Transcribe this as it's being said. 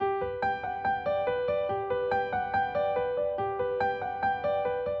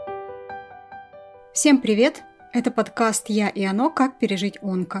Всем привет! Это подкаст «Я и оно. Как пережить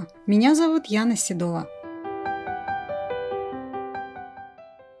онко». Меня зовут Яна Седова.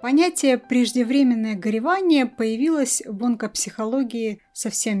 Понятие «преждевременное горевание» появилось в онкопсихологии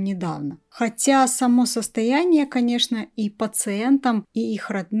совсем недавно. Хотя само состояние, конечно, и пациентам, и их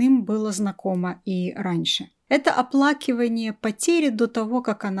родным было знакомо и раньше. Это оплакивание потери до того,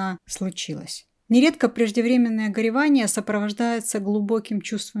 как она случилась. Нередко преждевременное горевание сопровождается глубоким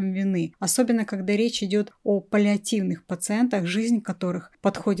чувством вины, особенно когда речь идет о паллиативных пациентах, жизнь которых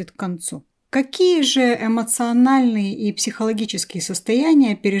подходит к концу. Какие же эмоциональные и психологические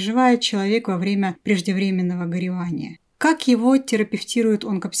состояния переживает человек во время преждевременного горевания? Как его терапевтируют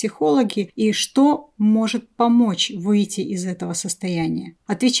онкопсихологи и что может помочь выйти из этого состояния?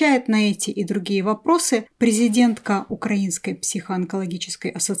 Отвечает на эти и другие вопросы президентка Украинской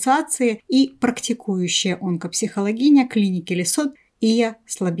психоонкологической ассоциации и практикующая онкопсихологиня клиники Лисот Ия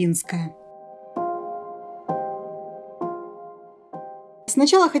Слабинская.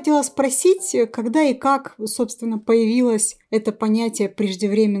 Сначала хотела спросить, когда и как, собственно, появилось это понятие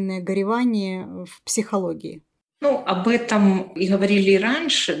 «преждевременное горевание» в психологии? Об этом и говорили и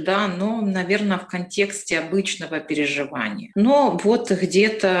раньше, да, но, наверное, в контексте обычного переживания. Но вот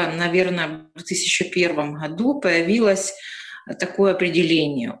где-то, наверное, в 2001 году появилось такое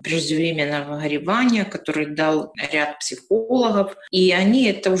определение преждевременного горевания, которое дал ряд психологов, и они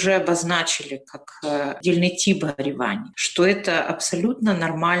это уже обозначили как отдельный тип горевания, что это абсолютно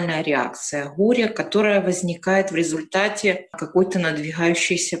нормальная реакция горя, которая возникает в результате какой-то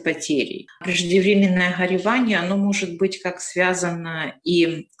надвигающейся потери. Преждевременное горевание, оно может быть как связано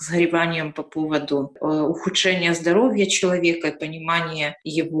и с гореванием по поводу ухудшения здоровья человека и понимания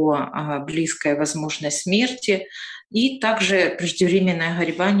его близкой возможной смерти. И также преждевременное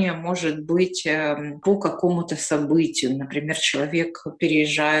горевание может быть по какому-то событию. Например, человек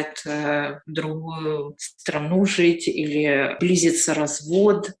переезжает в другую страну жить, или близится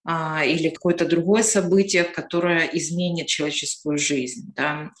развод, или какое-то другое событие, которое изменит человеческую жизнь.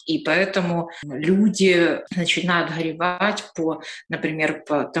 Да? И поэтому люди начинают горевать например,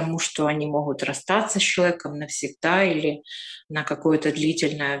 по тому, что они могут расстаться с человеком навсегда или на какое-то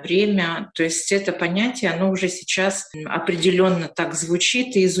длительное время. То есть это понятие, оно уже сейчас определенно так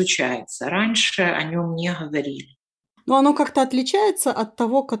звучит и изучается. Раньше о нем не говорили. Но оно как-то отличается от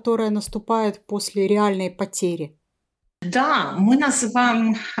того, которое наступает после реальной потери? Да, мы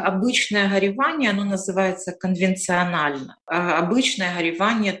называем обычное горевание, оно называется конвенционально. А обычное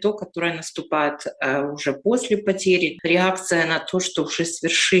горевание — то, которое наступает уже после потери, реакция на то, что уже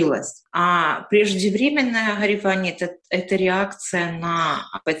свершилось. А преждевременное горевание — это реакция на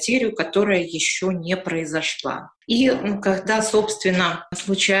потерю, которая еще не произошла. И когда, собственно,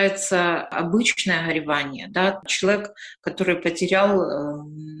 случается обычное горевание, да, человек, который потерял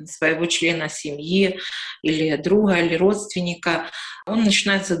своего члена семьи или друга, или родственника, он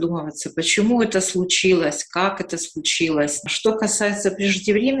начинает задумываться, почему это случилось, как это случилось. Что касается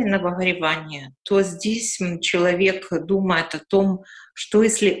преждевременного горевания, то здесь человек думает о том, что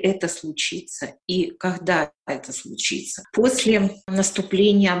если это случится и когда это случится. После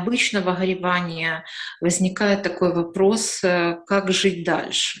наступления обычного горевания возникает такой вопрос, как жить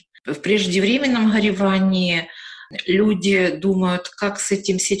дальше. В преждевременном горевании люди думают, как с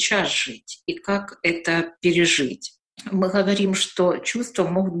этим сейчас жить и как это пережить. Мы говорим, что чувства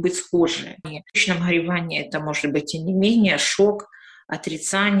могут быть схожие. В обычном горевании это может быть онемение, шок,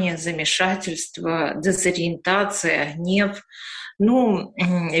 отрицание, замешательство, дезориентация, гнев,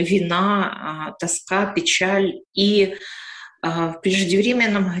 вина, тоска, печаль. И в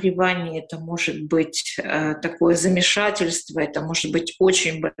преждевременном горевании это может быть такое замешательство, это может быть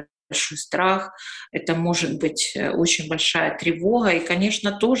очень большой страх, это может быть очень большая тревога, и,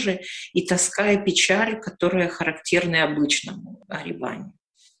 конечно, тоже и тоска, и печаль, которые характерны обычному гореванию.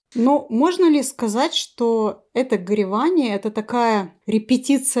 Но можно ли сказать, что это горевание – это такая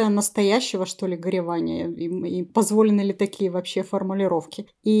репетиция настоящего, что ли, горевания? И позволены ли такие вообще формулировки?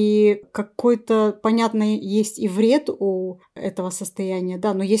 И какой-то, понятно, есть и вред у этого состояния,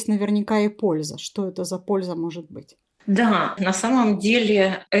 да, но есть наверняка и польза. Что это за польза может быть? Да, на самом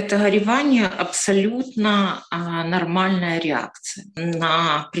деле это горевание абсолютно нормальная реакция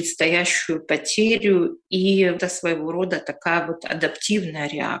на предстоящую потерю, и это своего рода такая вот адаптивная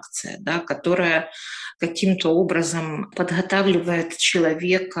реакция, да, которая каким-то образом подготавливает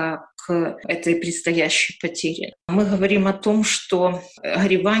человека к этой предстоящей потере. Мы говорим о том, что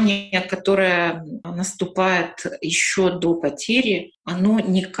горевание, которое наступает еще до потери, оно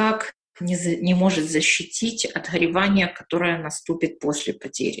никак не может защитить от горевания, которое наступит после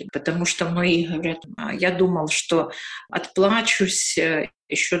потери. Потому что многие говорят, я думал, что отплачусь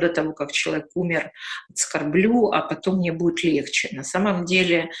еще до того, как человек умер, скорблю, а потом мне будет легче. На самом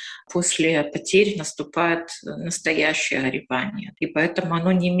деле после потерь наступает настоящее горевание, и поэтому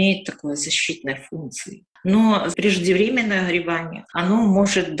оно не имеет такой защитной функции. Но преждевременное горевание, оно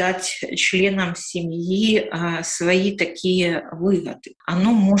может дать членам семьи свои такие выводы.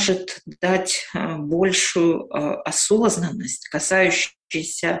 Оно может дать большую осознанность,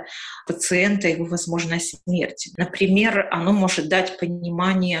 касающуюся пациента и его возможной смерти. Например, оно может дать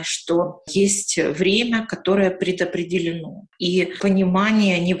понимание, что есть время, которое предопределено, и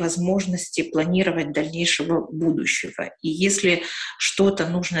понимание невозможности планировать дальнейшего будущего. И если что-то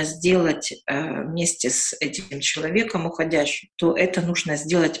нужно сделать вместе с этим человеком уходящим, то это нужно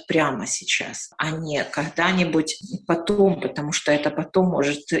сделать прямо сейчас, а не когда-нибудь потом, потому что это потом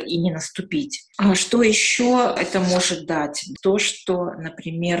может и не наступить. А что еще это может дать? То, что,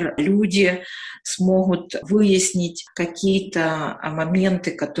 например, люди смогут выяснить какие-то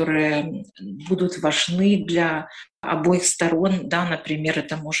моменты, которые будут важны для обоих сторон, да, например,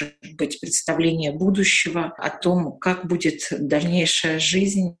 это может быть представление будущего о том, как будет дальнейшая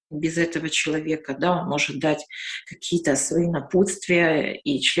жизнь без этого человека, да, он может дать какие-то свои напутствия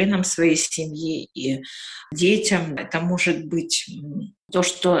и членам своей семьи, и детям. Это может быть то,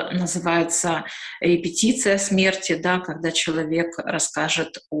 что называется репетиция смерти, да, когда человек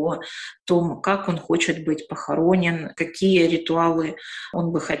расскажет о том, как он хочет быть похоронен, какие ритуалы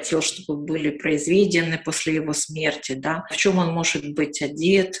он бы хотел, чтобы были произведены после его смерти, да, в чем он может быть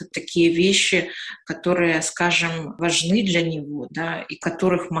одет, такие вещи, которые, скажем, важны для него, да, и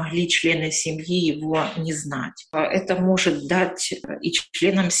которых могли члены семьи его не знать. Это может дать и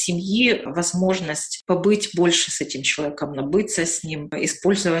членам семьи возможность побыть больше с этим человеком, набыться с ним,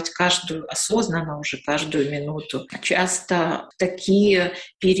 использовать осознанно уже каждую минуту. Часто такие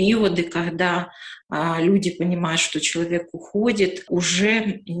периоды, когда люди понимают, что человек уходит,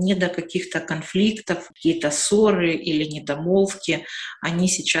 уже не до каких-то конфликтов, какие-то ссоры или недомолвки, они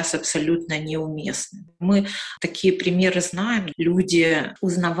сейчас абсолютно неуместны. Мы такие примеры знаем. Люди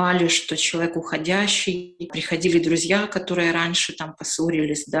узнавали, что человек уходящий, приходили друзья, которые раньше там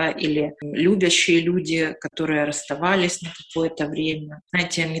поссорились, да, или любящие люди, которые расставались на какое-то время.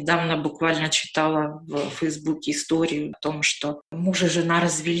 Знаете, я недавно буквально читала в Фейсбуке историю о том, что муж и жена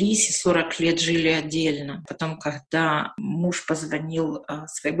развелись и 40 лет жили отдельно. Потом, когда муж позвонил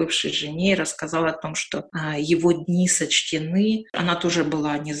своей бывшей жене и рассказал о том, что его дни сочтены, она тоже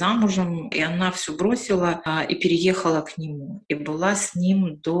была не замужем, и она все бросила и переехала к нему, и была с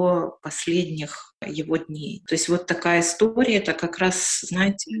ним до последних его дней. То есть вот такая история, это как раз,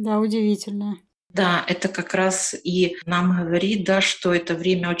 знаете... Да, удивительно. Да, это как раз и нам говорит, да, что это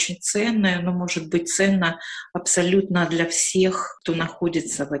время очень ценное, но может быть ценно абсолютно для всех, кто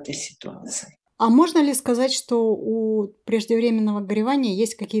находится в этой ситуации. А можно ли сказать, что у преждевременного горевания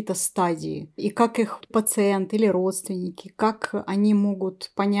есть какие-то стадии? И как их пациент или родственники, как они могут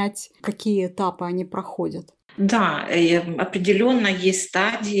понять, какие этапы они проходят? Да, определенно есть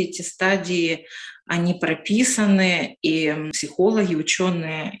стадии. Эти стадии, они прописаны, и психологи,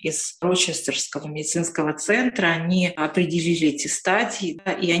 ученые из Рочестерского медицинского центра, они определили эти стадии,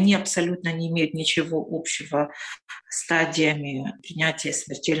 да, и они абсолютно не имеют ничего общего с стадиями принятия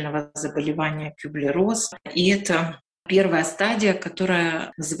смертельного заболевания Кюблер-Росс. И это первая стадия,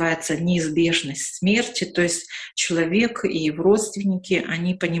 которая называется неизбежность смерти, то есть человек и его родственники,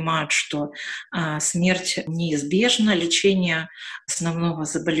 они понимают, что смерть неизбежна, лечение основного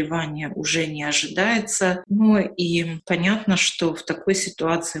заболевания уже не ожидается. Ну и понятно, что в такой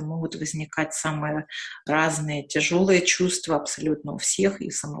ситуации могут возникать самые разные тяжелые чувства абсолютно у всех, и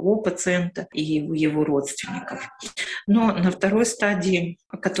у самого пациента, и у его родственников. Но на второй стадии,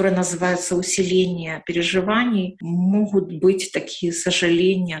 которая называется усиление переживаний, могут быть такие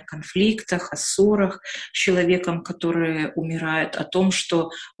сожаления о конфликтах, о ссорах с человеком, который умирает, о том,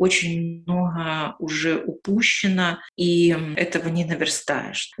 что очень много уже упущено, и этого не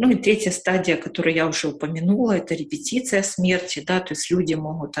наверстаешь. Ну и третья стадия, которую я уже упомянула, это репетиция смерти, да, то есть люди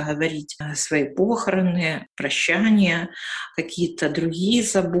могут оговорить свои похороны, прощания, какие-то другие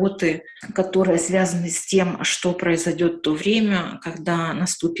заботы, которые связаны с тем, что произойдет в то время, когда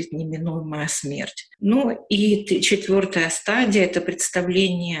наступит неминуемая смерть. Ну и четвертая стадия — это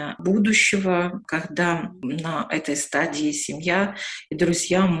представление будущего, когда на этой стадии семья и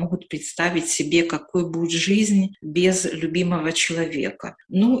друзья могут представить себе, какой будет жизнь без любимого человека.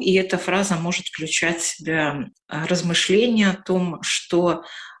 Ну и эта фраза может включать в себя размышления о том, что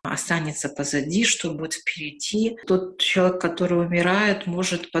останется позади, что будет впереди. Тот человек, который умирает,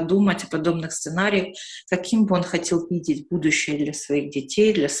 может подумать о подобных сценариях, каким бы он хотел видеть будущее для своих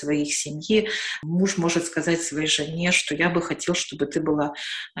детей, для своих семьи. Муж может сказать своей жене, что я бы хотел, чтобы ты была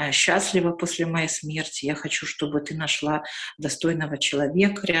счастлива после моей смерти, я хочу, чтобы ты нашла достойного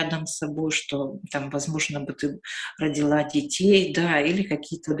человека рядом с собой, что там, возможно, бы ты родила детей, да, или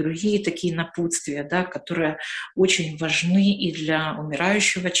какие-то другие такие напутствия, да, которые очень важны и для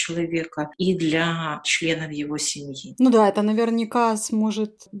умирающего человека, и для членов его семьи. Ну да, это наверняка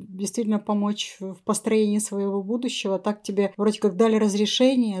сможет действительно помочь в построении своего будущего. Так тебе вроде как дали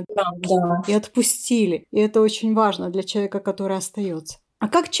разрешение Да. и отпустили. И это очень важно для человека, который остается. А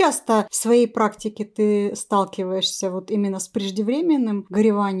как часто в своей практике ты сталкиваешься вот именно с преждевременным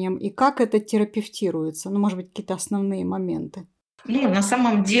гореванием и как это терапевтируется? Ну, может быть, какие-то основные моменты. На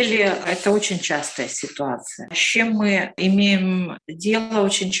самом деле это очень частая ситуация. С чем мы имеем дело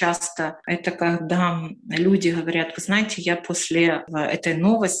очень часто, это когда люди говорят, вы знаете, я после этой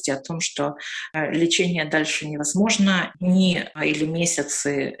новости о том, что лечение дальше невозможно, дни или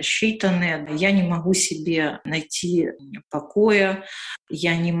месяцы считаны, я не могу себе найти покоя,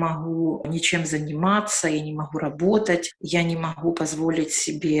 я не могу ничем заниматься, я не могу работать, я не могу позволить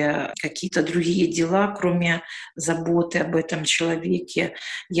себе какие-то другие дела, кроме заботы об этом человеке.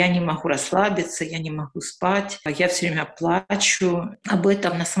 Я не могу расслабиться, я не могу спать, я все время плачу. Об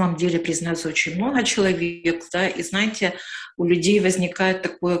этом на самом деле признается очень много человек. Да? И знаете, у людей возникает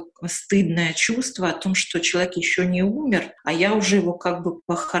такое стыдное чувство о том, что человек еще не умер, а я уже его как бы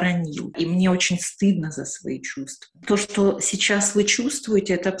похоронил. И мне очень стыдно за свои чувства. То, что сейчас вы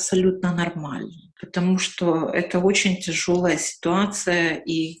чувствуете, это абсолютно нормально. Потому что это очень тяжелая ситуация,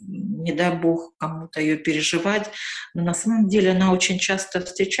 и не дай бог кому-то ее переживать. Но на самом деле она очень часто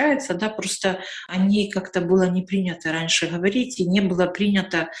встречается, да, просто о ней как-то было не принято раньше говорить, и не было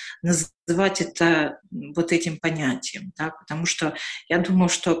принято называть это вот этим понятием, да, потому что я думаю,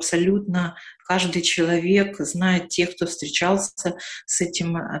 что абсолютно каждый человек знает тех, кто встречался с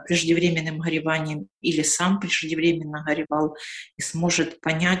этим преждевременным гореванием или сам преждевременно горевал, и сможет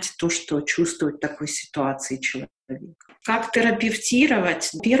понять то, что чувствует в такой ситуации человек. Как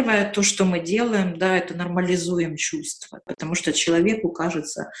терапевтировать? Первое, то, что мы делаем, да, это нормализуем чувства, потому что человеку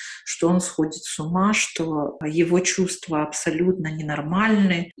кажется, что он сходит с ума, что его чувства абсолютно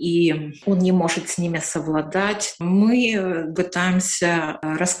ненормальны, и он не может с ними совладать. Мы пытаемся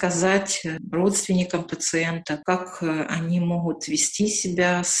рассказать родственникам пациента, как они могут вести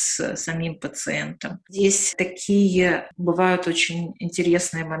себя с самим пациентом. Здесь такие бывают очень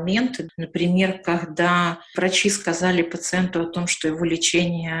интересные моменты. Например, когда врачи сказали пациенту о том, что его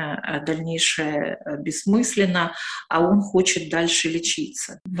лечение дальнейшее бессмысленно, а он хочет дальше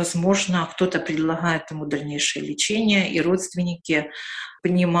лечиться. Возможно, кто-то предлагает ему дальнейшее лечение, и родственники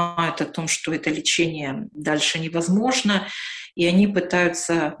понимают о том, что это лечение дальше невозможно, и они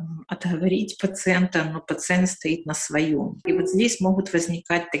пытаются отговорить пациента, но пациент стоит на своем. И вот здесь могут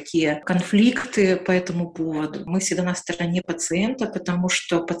возникать такие конфликты по этому поводу. Мы всегда на стороне пациента, потому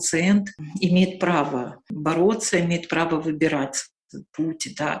что пациент имеет право бороться, имеет право выбирать путь,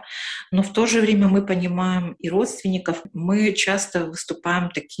 да. Но в то же время мы понимаем и родственников. Мы часто выступаем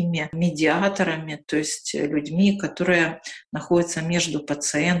такими медиаторами, то есть людьми, которые находятся между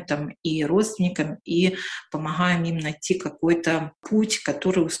пациентом и родственником, и помогаем им найти какой-то путь,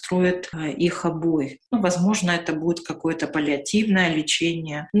 который устроит их обоих. Возможно, это будет какое-то паллиативное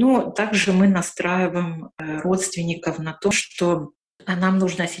лечение. Но также мы настраиваем родственников на то, что нам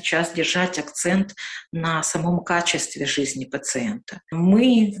нужно сейчас держать акцент на самом качестве жизни пациента.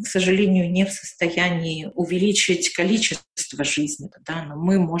 Мы, к сожалению, не в состоянии увеличить количество жизни, да, но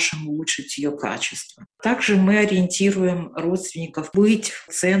мы можем улучшить ее качество. Также мы ориентируем родственников быть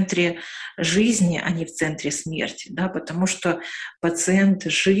в центре жизни, а не в центре смерти, да, потому что пациент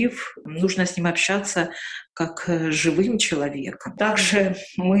жив, нужно с ним общаться как живым человеком. Также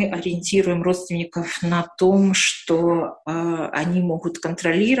мы ориентируем родственников на том, что они могут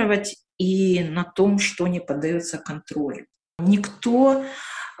контролировать, и на том, что не поддается контролю. Никто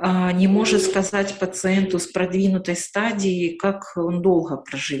не может сказать пациенту с продвинутой стадией, как он долго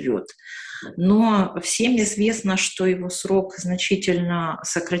проживет. Но всем известно, что его срок значительно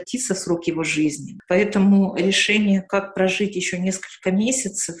сократится, срок его жизни. Поэтому решение, как прожить еще несколько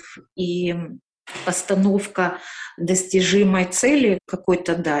месяцев, и постановка достижимой цели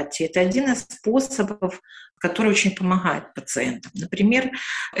какой-то дате — это один из способов, который очень помогает пациентам. Например,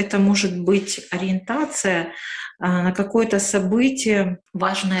 это может быть ориентация на какое-то событие,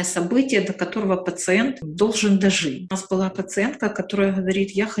 важное событие, до которого пациент должен дожить. У нас была пациентка, которая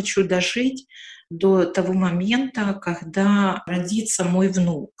говорит: я хочу дожить до того момента, когда родится мой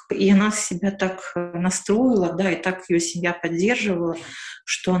внук. И она себя так настроила, да, и так ее семья поддерживала,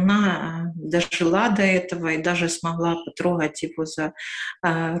 что она дожила до этого и даже смогла потрогать его за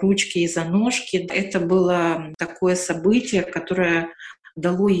ручки и за ножки. Это было такое событие, которое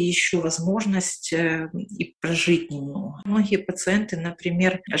дало ей еще возможность и прожить немного. Многие пациенты,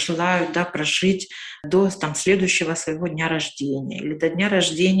 например, желают, да, прожить до следующего своего дня рождения или до дня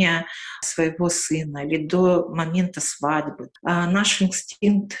рождения своего сына или до момента свадьбы. А наш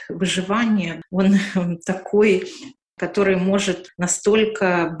инстинкт выживания, он такой, который может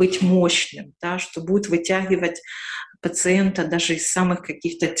настолько быть мощным, да, что будет вытягивать пациента даже из самых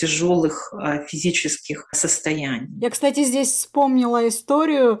каких-то тяжелых физических состояний. Я, кстати, здесь вспомнила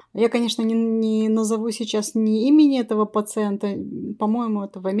историю. Я, конечно, не назову сейчас ни имени этого пациента. По-моему,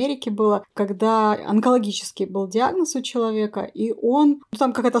 это в Америке было, когда онкологический был диагноз у человека, и он...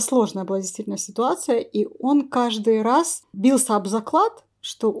 Там какая-то сложная была действительно ситуация, и он каждый раз бился об заклад,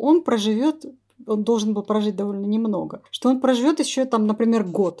 что он проживет, он должен был прожить довольно немного, что он проживет еще там, например,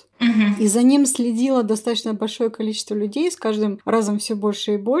 год. И за ним следило достаточно большое количество людей, с каждым разом все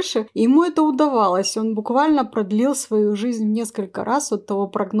больше и больше. И ему это удавалось. Он буквально продлил свою жизнь в несколько раз от того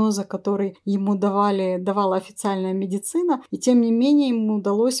прогноза, который ему давала официальная медицина. И тем не менее ему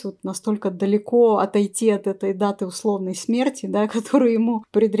удалось вот настолько далеко отойти от этой даты условной смерти, да, которую ему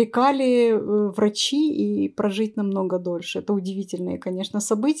предрекали врачи, и прожить намного дольше. Это удивительные, конечно,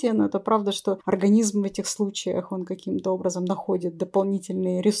 события, но это правда, что организм в этих случаях, он каким-то образом находит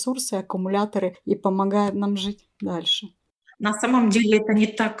дополнительные ресурсы, аккумуляторы и помогает нам жить дальше. На самом деле это не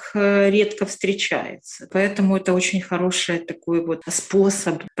так редко встречается, поэтому это очень хороший такой вот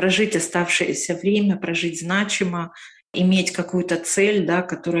способ прожить оставшееся время, прожить значимо, иметь какую-то цель, да,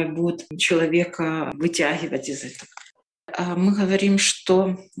 которая будет человека вытягивать из этого. Мы говорим,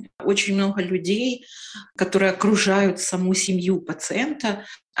 что очень много людей, которые окружают саму семью пациента,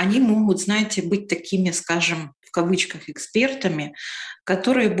 они могут, знаете, быть такими, скажем, в кавычках, экспертами,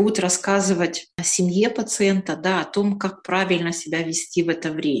 которые будут рассказывать о семье пациента, да, о том, как правильно себя вести в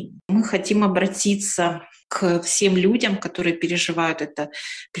это время. Мы хотим обратиться к всем людям, которые переживают это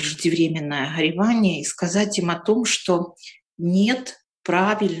преждевременное горевание, и сказать им о том, что нет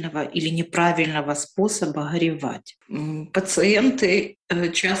правильного или неправильного способа горевать. Пациенты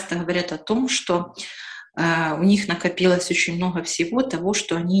часто говорят о том, что у них накопилось очень много всего того,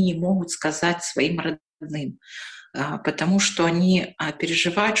 что они не могут сказать своим родным, потому что они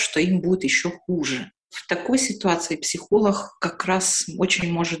переживают, что им будет еще хуже. В такой ситуации психолог как раз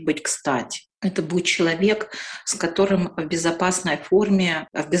очень может быть кстати. Это будет человек, с которым в безопасной форме,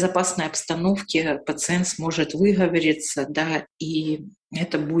 в безопасной обстановке пациент сможет выговориться, да, и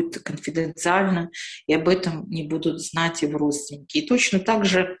это будет конфиденциально, и об этом не будут знать его родственники. И точно так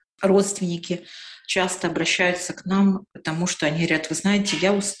же родственники часто обращаются к нам, потому что они говорят: вы знаете,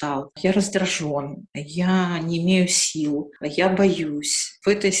 я устал, я раздражен, я не имею сил, я боюсь. В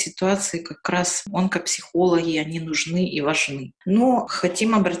этой ситуации как раз онкопсихологи, они нужны и важны. Но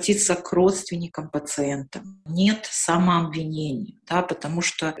хотим обратиться к родственникам пациента. Нет самообвинения, да, потому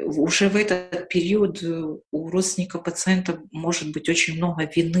что уже в этот период у родственника пациента может быть очень много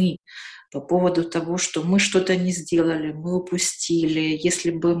вины по поводу того, что мы что-то не сделали, мы упустили,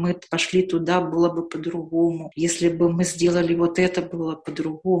 если бы мы пошли туда, было бы по-другому, если бы мы сделали вот это, было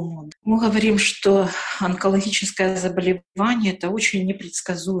по-другому. Мы говорим, что онкологическое заболевание — это очень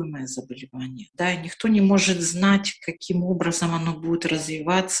непредсказуемое заболевание. Да, и никто не может знать, каким образом оно будет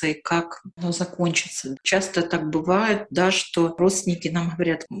развиваться и как оно закончится. Часто так бывает, да, что родственники нам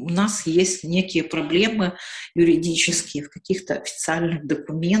говорят: у нас есть некие проблемы юридические в каких-то официальных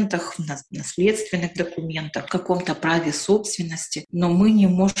документах, в наследственных документах, в каком-то праве собственности, но мы не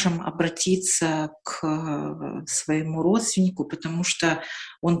можем обратиться к своему родственнику, потому что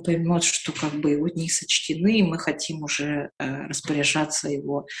он поймет, что как бы его дни сочтены, и мы хотим уже распоряжаться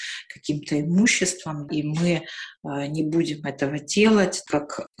его каким-то имуществом, и мы не будем этого делать.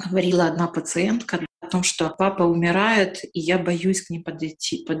 Как говорила одна пациентка, о том, что папа умирает, и я боюсь к ним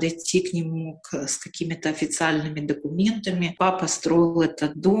подойти к нему с какими-то официальными документами. Папа строил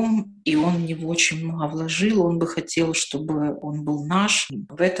этот дом, и он в него очень много вложил, он бы хотел, чтобы он был наш.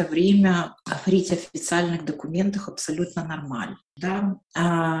 В это время говорить о официальных документах абсолютно нормально. Да?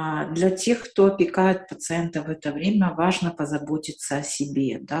 А для тех, кто опекает пациента в это время, важно позаботиться о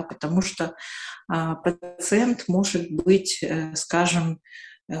себе, да? Потому что пациент может быть, скажем,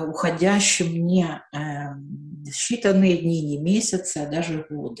 уходящим не считанные дни, не месяцы, а даже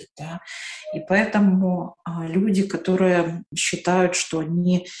годы. Да? И поэтому люди, которые считают, что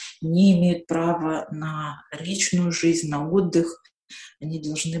они не имеют права на личную жизнь, на отдых, они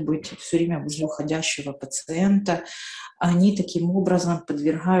должны быть все время возле уходящего пациента. Они таким образом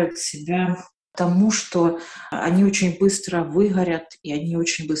подвергают себя тому, что они очень быстро выгорят и они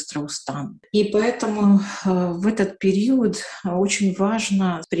очень быстро устанут. И поэтому в этот период очень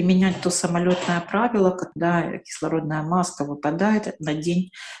важно применять то самолетное правило, когда кислородная маска выпадает,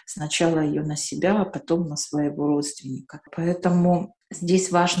 надень сначала ее на себя, а потом на своего родственника. Поэтому здесь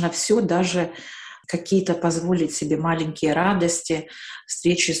важно все, даже какие-то позволить себе маленькие радости,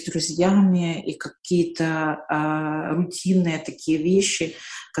 встречи с друзьями и какие-то рутинные такие вещи,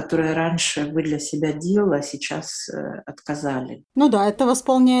 которые раньше вы для себя делали, а сейчас отказали. Ну да, это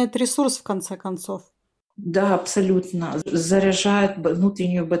восполняет ресурс в конце концов. Да, абсолютно. Заряжает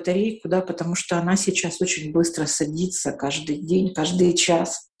внутреннюю батарейку, да, потому что она сейчас очень быстро садится каждый день, каждый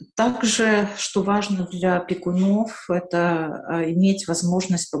час. Также, что важно для опекунов, это иметь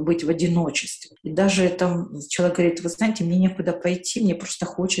возможность побыть в одиночестве. И даже там человек говорит: вы знаете, мне некуда пойти, мне просто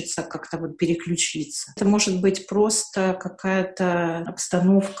хочется как-то вот переключиться. Это может быть просто какая-то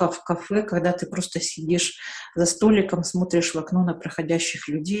обстановка в кафе, когда ты просто сидишь за столиком, смотришь в окно на проходящих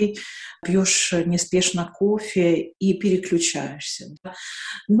людей, пьешь неспешно кофе и переключаешься.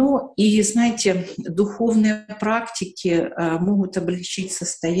 Ну и, знаете, духовные практики могут облегчить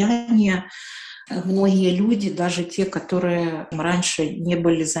состояние. Многие люди, даже те, которые раньше не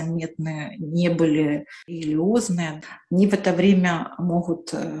были заметны, не были религиозные, они в это время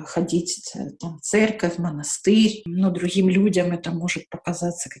могут ходить там, в церковь, в монастырь. Но другим людям это может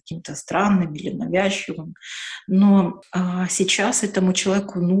показаться каким-то странным или навязчивым. Но сейчас этому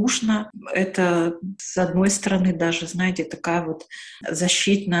человеку нужно. Это, с одной стороны, даже, знаете, такая вот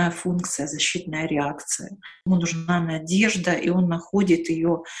защитная функция, защитная реакция. Ему нужна надежда, и он находит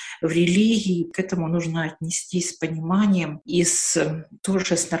ее в религии. К этому нужно отнестись с пониманием и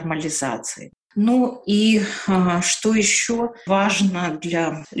тоже с нормализацией. Ну и что еще важно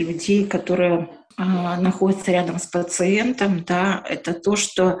для людей, которые находятся рядом с пациентом, да, это то,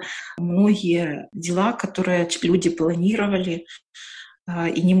 что многие дела, которые люди планировали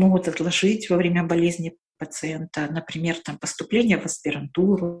и не могут отложить во время болезни пациента, например, там, поступление в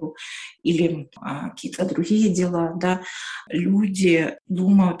аспирантуру или какие-то другие дела, да, люди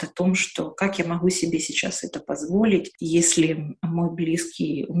думают о том, что как я могу себе сейчас это позволить, если мой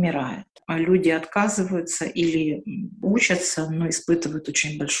близкий умирает. А люди отказываются или учатся, но испытывают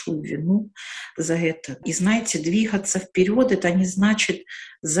очень большую вину за это. И знаете, двигаться вперед — это не значит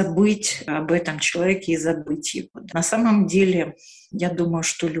забыть об этом человеке и забыть его. На самом деле, я думаю,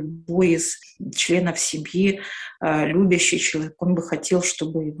 что любой из членов семьи, любящий человек, он бы хотел,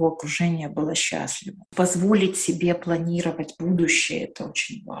 чтобы его окружение было счастливо. Позволить себе планировать будущее — это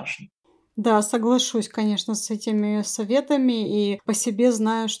очень важно. Да, соглашусь, конечно, с этими советами. И по себе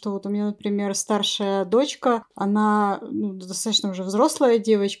знаю, что вот у меня, например, старшая дочка, она достаточно уже взрослая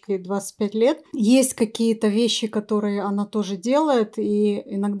девочка, ей 25 лет. Есть какие-то вещи, которые она тоже делает, и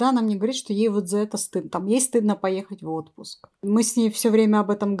иногда она мне говорит, что ей вот за это стыдно. Там ей стыдно поехать в отпуск. Мы с ней все время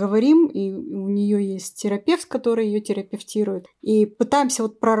об этом говорим, и у нее есть терапевт, который ее терапевтирует. И пытаемся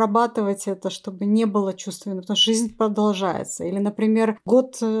вот прорабатывать это, чтобы не было чувства вины, потому что жизнь продолжается. Или, например,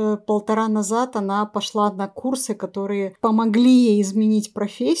 год-полтора назад она пошла на курсы, которые помогли ей изменить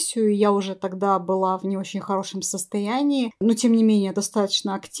профессию. Я уже тогда была в не очень хорошем состоянии, но тем не менее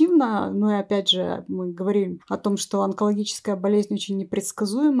достаточно активно. Ну и опять же мы говорим о том, что онкологическая болезнь очень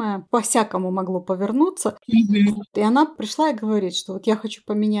непредсказуемая, по-всякому могло повернуться. И она пришла и говорит, что вот я хочу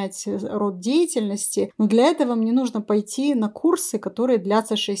поменять род деятельности, но для этого мне нужно пойти на курсы, которые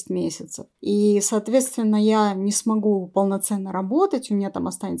длятся 6 месяцев. И, соответственно, я не смогу полноценно работать, у меня там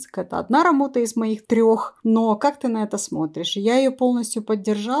останется какая-то одна работа из моих 3, но как ты на это смотришь? Я ее полностью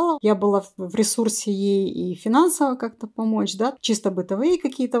поддержала, я была в ресурсе ей и финансово как-то помочь, да, чисто бытовые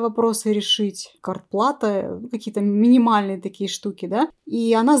какие-то вопросы решить, квартплата, какие-то минимальные такие штуки, да.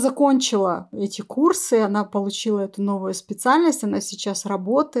 И она закончила эти курсы, она получила эту новую специальность, она сейчас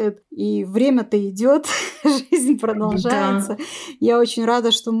работает, и время-то идет, жизнь продолжается. Да. Я очень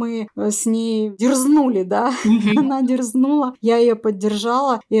рада, что мы с ней дерзнули, да, она дерзнула, я ее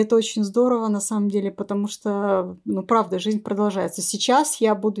поддержала, и это очень здорово на самом деле, потому что, ну, правда, жизнь продолжается. Сейчас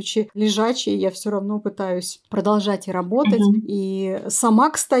я, будучи лежачей, я все равно пытаюсь продолжать и работать. И сама,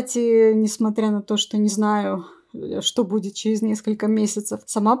 кстати, несмотря на то, что не знаю, что будет через несколько месяцев,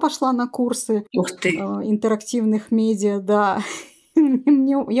 сама пошла на курсы интерактивных медиа, да.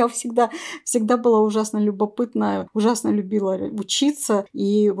 Я всегда была ужасно любопытна, ужасно любила учиться.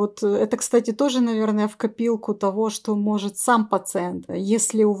 И вот это, кстати, тоже, наверное, в копилку того, что может сам пациент.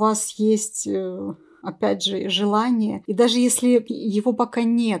 Если у вас есть опять же, желание. И даже если его пока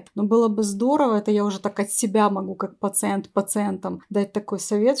нет, но было бы здорово, это я уже так от себя могу, как пациент пациентам, дать такой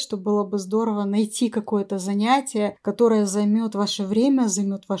совет, что было бы здорово найти какое-то занятие, которое займет ваше время,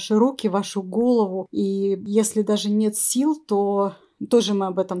 займет ваши руки, вашу голову. И если даже нет сил, то тоже мы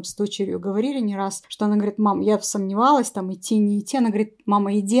об этом с дочерью говорили не раз, что она говорит: мам, я сомневалась, там идти, не идти. Она говорит: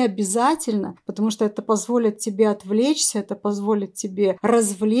 мама, иди обязательно, потому что это позволит тебе отвлечься, это позволит тебе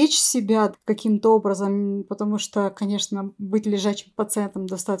развлечь себя каким-то образом, потому что, конечно, быть лежачим пациентом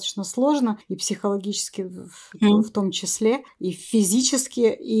достаточно сложно, и психологически в том числе, и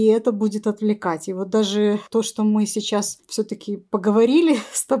физически, и это будет отвлекать. И вот даже то, что мы сейчас все-таки поговорили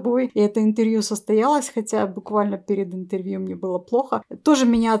с тобой, и это интервью состоялось, хотя буквально перед интервью мне было плохо, тоже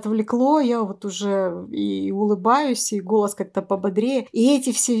меня отвлекло, я вот уже и улыбаюсь, и голос как-то пободрее. И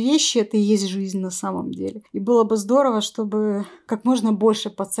эти все вещи, это и есть жизнь на самом деле. И было бы здорово, чтобы как можно больше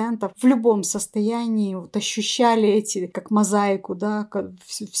пациентов в любом состоянии вот ощущали эти, как мозаику, да,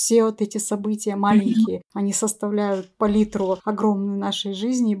 все вот эти события маленькие, они составляют палитру огромную нашей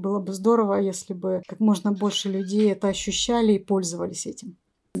жизни. И было бы здорово, если бы как можно больше людей это ощущали и пользовались этим.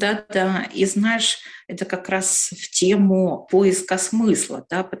 Да, и знаешь, это как раз в тему поиска смысла,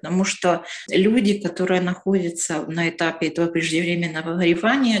 да, потому что люди, которые находятся на этапе этого преждевременного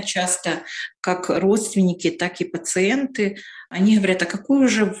горевания, часто как родственники, так и пациенты, они говорят: а какой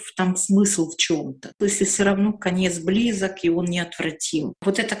же там смысл в чем-то, если все равно конец близок и он неотвратим.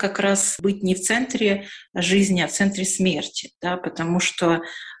 Вот это как раз быть не в центре жизни, а в центре смерти, да, потому что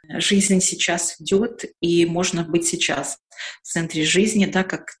жизнь сейчас идет, и можно быть сейчас в центре жизни, да,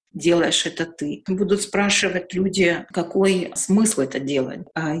 как делаешь это ты. Будут спрашивать люди, какой смысл это делать.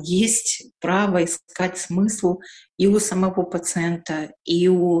 Есть право искать смысл и у самого пациента, и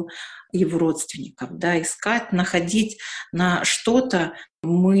у его родственников. Да, искать, находить на что-то.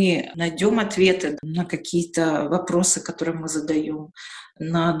 Мы найдем ответы на какие-то вопросы, которые мы задаем.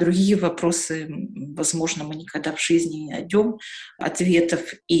 На другие вопросы, возможно, мы никогда в жизни не найдем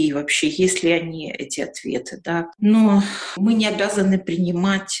ответов. И вообще, есть ли они, эти ответы. Да? Но мы не обязаны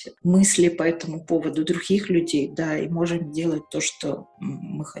принимать мысли по этому поводу других людей, да, и можем делать то, что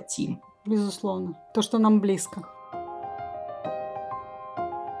мы хотим. Безусловно. То, что нам близко.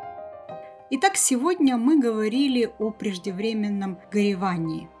 Итак, сегодня мы говорили о преждевременном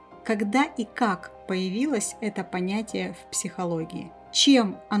горевании. Когда и как появилось это понятие в психологии?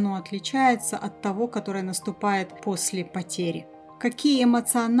 Чем оно отличается от того, которое наступает после потери? Какие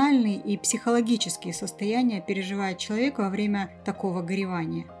эмоциональные и психологические состояния переживает человек во время такого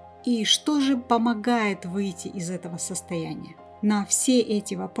горевания? И что же помогает выйти из этого состояния? На все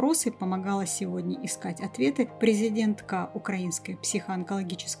эти вопросы помогала сегодня искать ответы президентка Украинской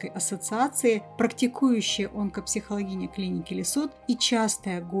психоонкологической ассоциации, практикующая онкопсихологиня клиники Лисот и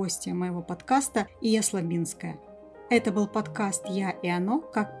частая гостья моего подкаста Ия Слабинская. Это был подкаст «Я и оно.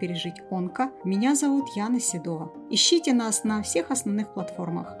 Как пережить онко». Меня зовут Яна Седова. Ищите нас на всех основных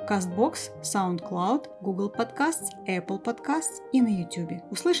платформах: CastBox, SoundCloud, Google Podcasts, Apple Podcasts и на YouTube.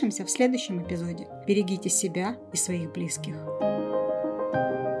 Услышимся в следующем эпизоде. Берегите себя и своих близких.